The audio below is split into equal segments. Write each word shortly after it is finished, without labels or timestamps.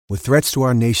With threats to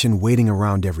our nation waiting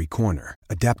around every corner,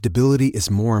 adaptability is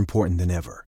more important than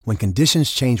ever. When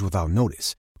conditions change without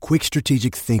notice, quick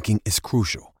strategic thinking is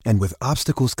crucial. And with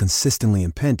obstacles consistently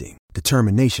impending,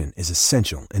 determination is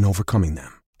essential in overcoming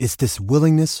them. It's this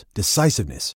willingness,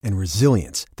 decisiveness, and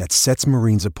resilience that sets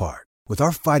Marines apart. With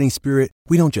our fighting spirit,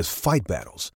 we don't just fight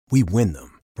battles, we win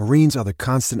them. Marines are the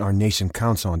constant our nation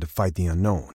counts on to fight the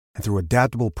unknown. And through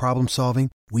adaptable problem solving,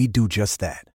 we do just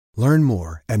that. Learn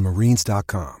more at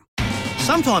marines.com.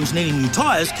 Sometimes needing new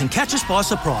tyres can catch us by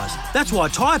surprise. That's why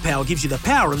Tyre Power gives you the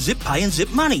power of Zip Pay and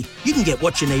Zip Money. You can get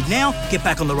what you need now, get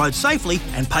back on the road safely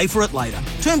and pay for it later.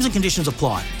 Terms and conditions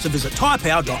apply. So visit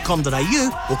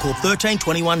tyrepower.com.au or call 13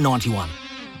 21 91.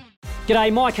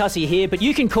 G'day, Mike Hussey here, but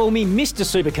you can call me Mr.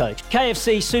 Supercoach.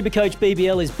 KFC Supercoach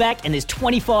BBL is back and there's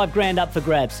 25 grand up for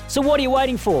grabs. So what are you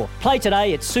waiting for? Play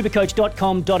today at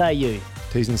supercoach.com.au.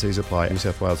 T's and C's apply. New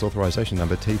South Wales authorisation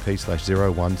number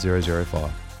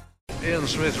TP/01005. Ian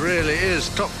Smith really is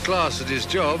top class at his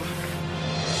job.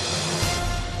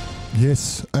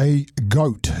 Yes, a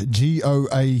GOAT,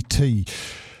 G-O-A-T.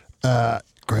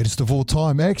 Greatest of all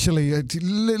time. Actually,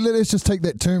 let's just take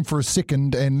that term for a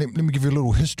second and let me give you a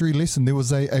little history lesson. There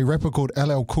was a rapper called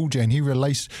LL Cool J and he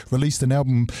released an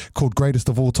album called Greatest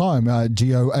of All Time,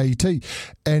 G-O-A-T.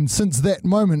 And since that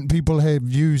moment, people have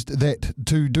used that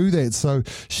to do that. So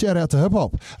shout out to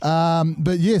hip-hop.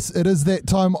 But yes, it is that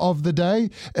time of the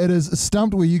day. It is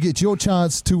Stumped, where you get your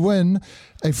chance to win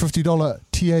a $50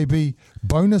 TAB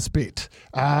bonus bet.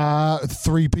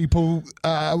 3 people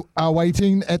are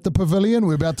waiting at the pavilion.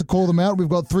 We're about to call them out. We've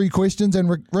got 3 questions. And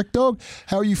Rick Dog,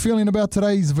 how are you feeling about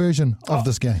today's version of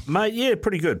this game? Mate, yeah,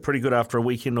 pretty good. Pretty good after a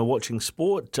weekend of watching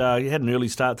sport. You had an early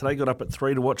start today. Got up at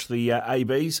 3 to watch the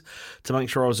ABs to make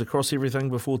sure I was across everything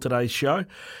before today's show.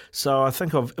 So I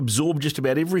think I've absorbed just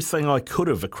about everything I could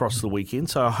have across the weekend.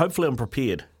 So hopefully I'm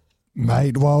prepared.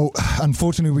 Mate, well,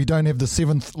 unfortunately, we don't have the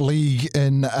 7th league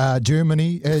in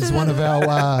Germany as one of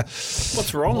our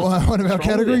what's wrong? One of our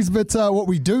categories. But what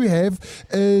we do have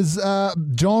is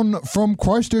John from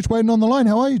Christchurch waiting on the line.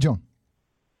 How are you, John?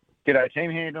 G'day,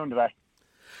 team. How you doing today?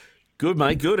 Good,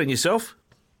 mate. Good. And yourself?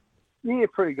 Yeah,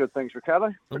 pretty good. Thanks,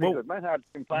 Ricardo. Pretty good, mate. Hard to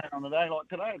complain on a day like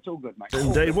today. It's all good, mate.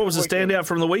 Indeed. What was the standout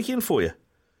from the weekend for you?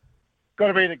 Got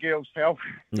to be the girls, pal.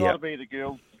 Got Yep. to be the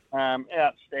girls.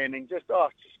 Outstanding. It's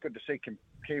just good to see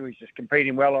Kiwis just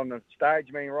competing well on the stage.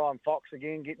 I mean, Ryan Fox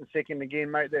again, getting second again,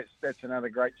 mate. That's another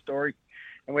great story.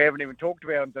 And we haven't even talked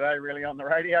about them today really on the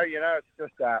radio. You know, it's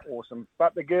just awesome.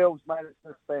 But the girls, mate, it's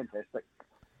just fantastic.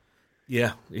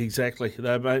 Yeah, exactly.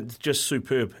 They're just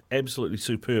superb, absolutely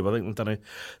superb. I think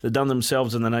they've done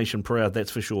themselves and the nation proud, that's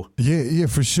for sure. Yeah,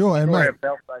 for sure. And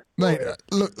mate,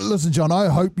 look, listen, John, I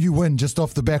hope you win just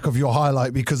off the back of your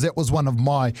highlight, because that was one of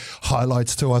my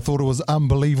highlights too. I thought it was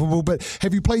unbelievable. But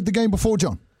have you played the game before,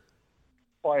 John?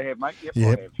 I have, mate. Yep, I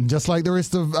have. Just like the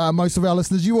rest of most of our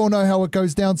listeners, you all know how it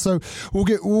goes down, so we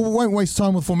won't waste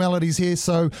time with formalities here,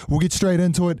 so we'll get straight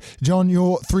into it. John,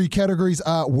 your 3 categories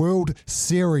are World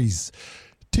Series,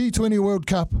 T20 World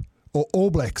Cup, or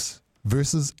All Blacks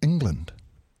versus England?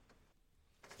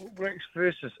 All Blacks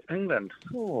versus England.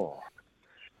 Oh.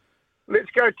 Let's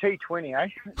go T20, eh?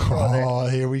 Oh,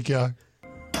 here we go.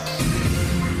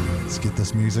 Let's get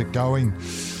this music going.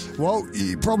 Well,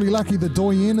 you're probably lucky the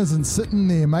doyen isn't sitting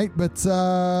there, mate, but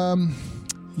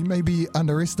you may be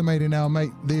underestimating our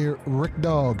mate there, Rick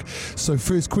Dog. So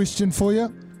first question for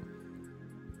you.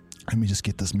 Let me just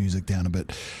get this music down a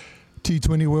bit.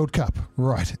 T20 World Cup.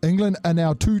 Right. England are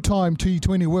now 2-time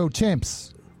T20 World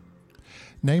Champs.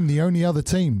 Name the only other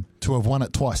team to have won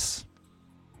it twice.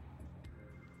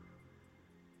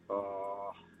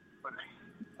 I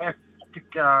have to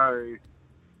go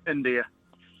India.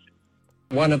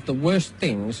 One of the worst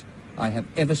things I have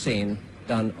ever seen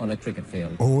done on a cricket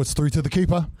field. Oh, it's through to the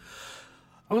keeper.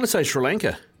 I'm going to say Sri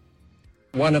Lanka.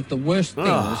 One of the worst things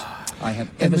I have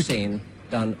ever seen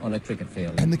done on a cricket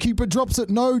field. And the keeper drops it.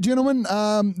 No, gentlemen.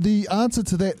 The answer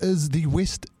to that is the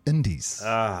West Indies.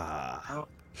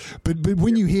 But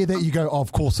when you hear that, you go, oh,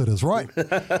 of course it is, right?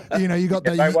 You know, you got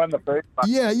the... They won the first one.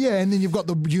 Yeah, and then you've got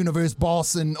the Universe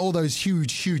Boss and all those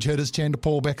huge hitters,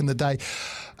 Chanderpaul back in the day.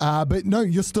 But no,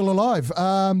 you're still alive.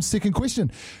 Second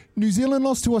question. New Zealand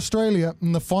lost to Australia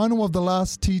in the final of the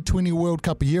last T20 World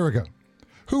Cup a year ago.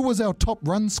 Who was our top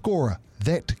run scorer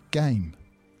that game?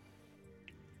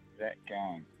 That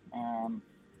game.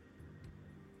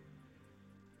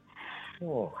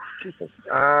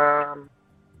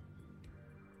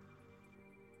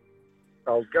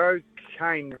 I'll go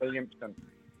Kane Williamson.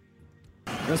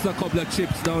 Just a couple of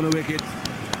chips down the wicket,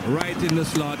 right in the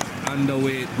slot, and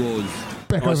away it goes.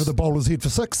 Back over the bowler's head for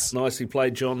 6. Nicely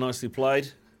played, John. Nicely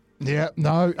played. Yeah,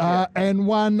 no. And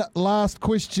one last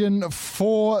question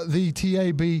for the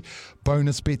TAB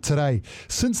bonus bet today.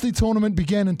 Since the tournament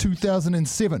began in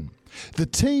 2007, the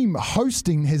team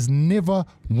hosting has never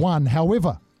won.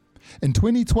 However, in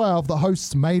 2012, the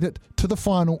hosts made it to the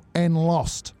final and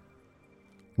lost.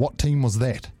 What team was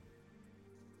that?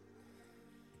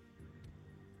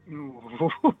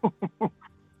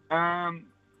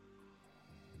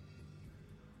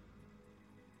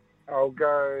 I'll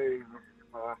go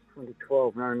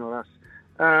 2012. No, not us.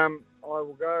 I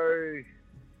will go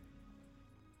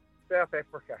South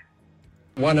Africa.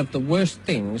 One of the worst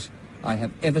things I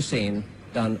have ever seen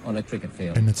done on a cricket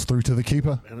field. And it's through to the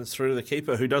keeper. And it's through to the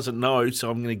keeper who doesn't know, so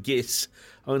I'm going to guess.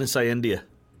 I'm going to say India.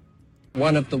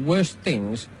 One of the worst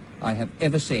things I have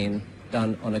ever seen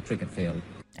done on a cricket field.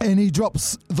 And he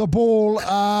drops the ball.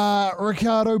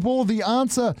 Ricardo Ball, the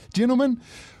answer, gentlemen,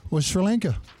 was Sri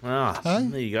Lanka.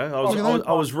 There you go.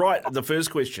 I was right at the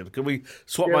first question. Can we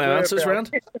swap my answers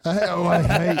round?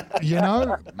 Hey, you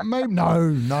know, maybe,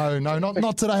 no,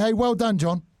 not today. Hey, well done,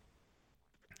 John.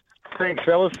 Thanks,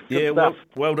 fellas. Yeah,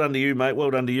 well done to you, mate.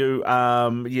 Well done to you.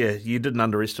 You didn't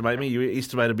underestimate me. You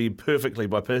estimated me perfectly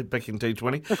by picking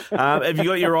T20. Have you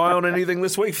got your eye on anything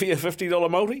this week for your $50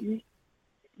 multi?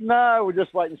 No, we'll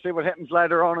just wait and see what happens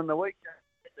later on in the week.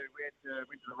 We went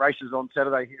to the races on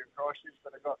Saturday here in Christchurch,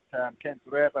 but it got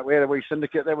cancelled out. But we had a wee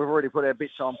syndicate that we've already put our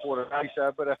bets on for today, so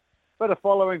a bit of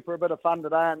following for a bit of fun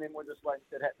today, and then we'll just wait and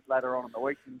see what happens later on in the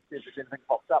week and see if anything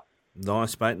pops up.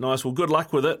 Nice, mate. Nice. Well, good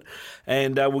luck with it.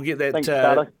 And we'll get that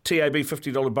TAB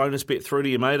 $50 bonus bet through to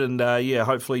you, mate. And,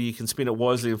 hopefully you can spend it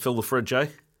wisely and fill the fridge, eh?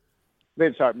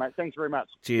 Let's hope, mate. Thanks very much.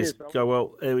 Cheers. Go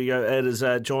well. There we go. It is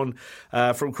John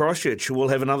from Christchurch. We'll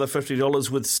have another $50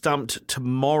 with Stumped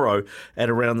tomorrow at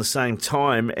around the same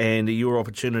time, and your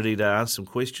opportunity to ask some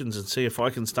questions and see if I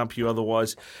can stump you.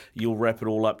 Otherwise, you'll wrap it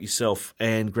all up yourself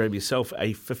and grab yourself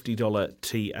a $50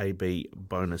 TAB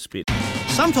bonus bet.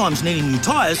 Sometimes needing new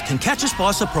tyres can catch us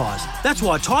by surprise. That's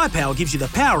why Tyre Power gives you the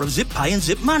power of Zip Pay and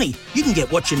Zip Money. You can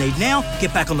get what you need now,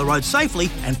 get back on the road safely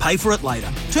and pay for it later.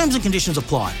 Terms and conditions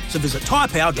apply. So visit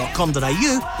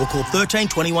tyrepower.com.au or call 13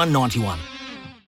 21 91.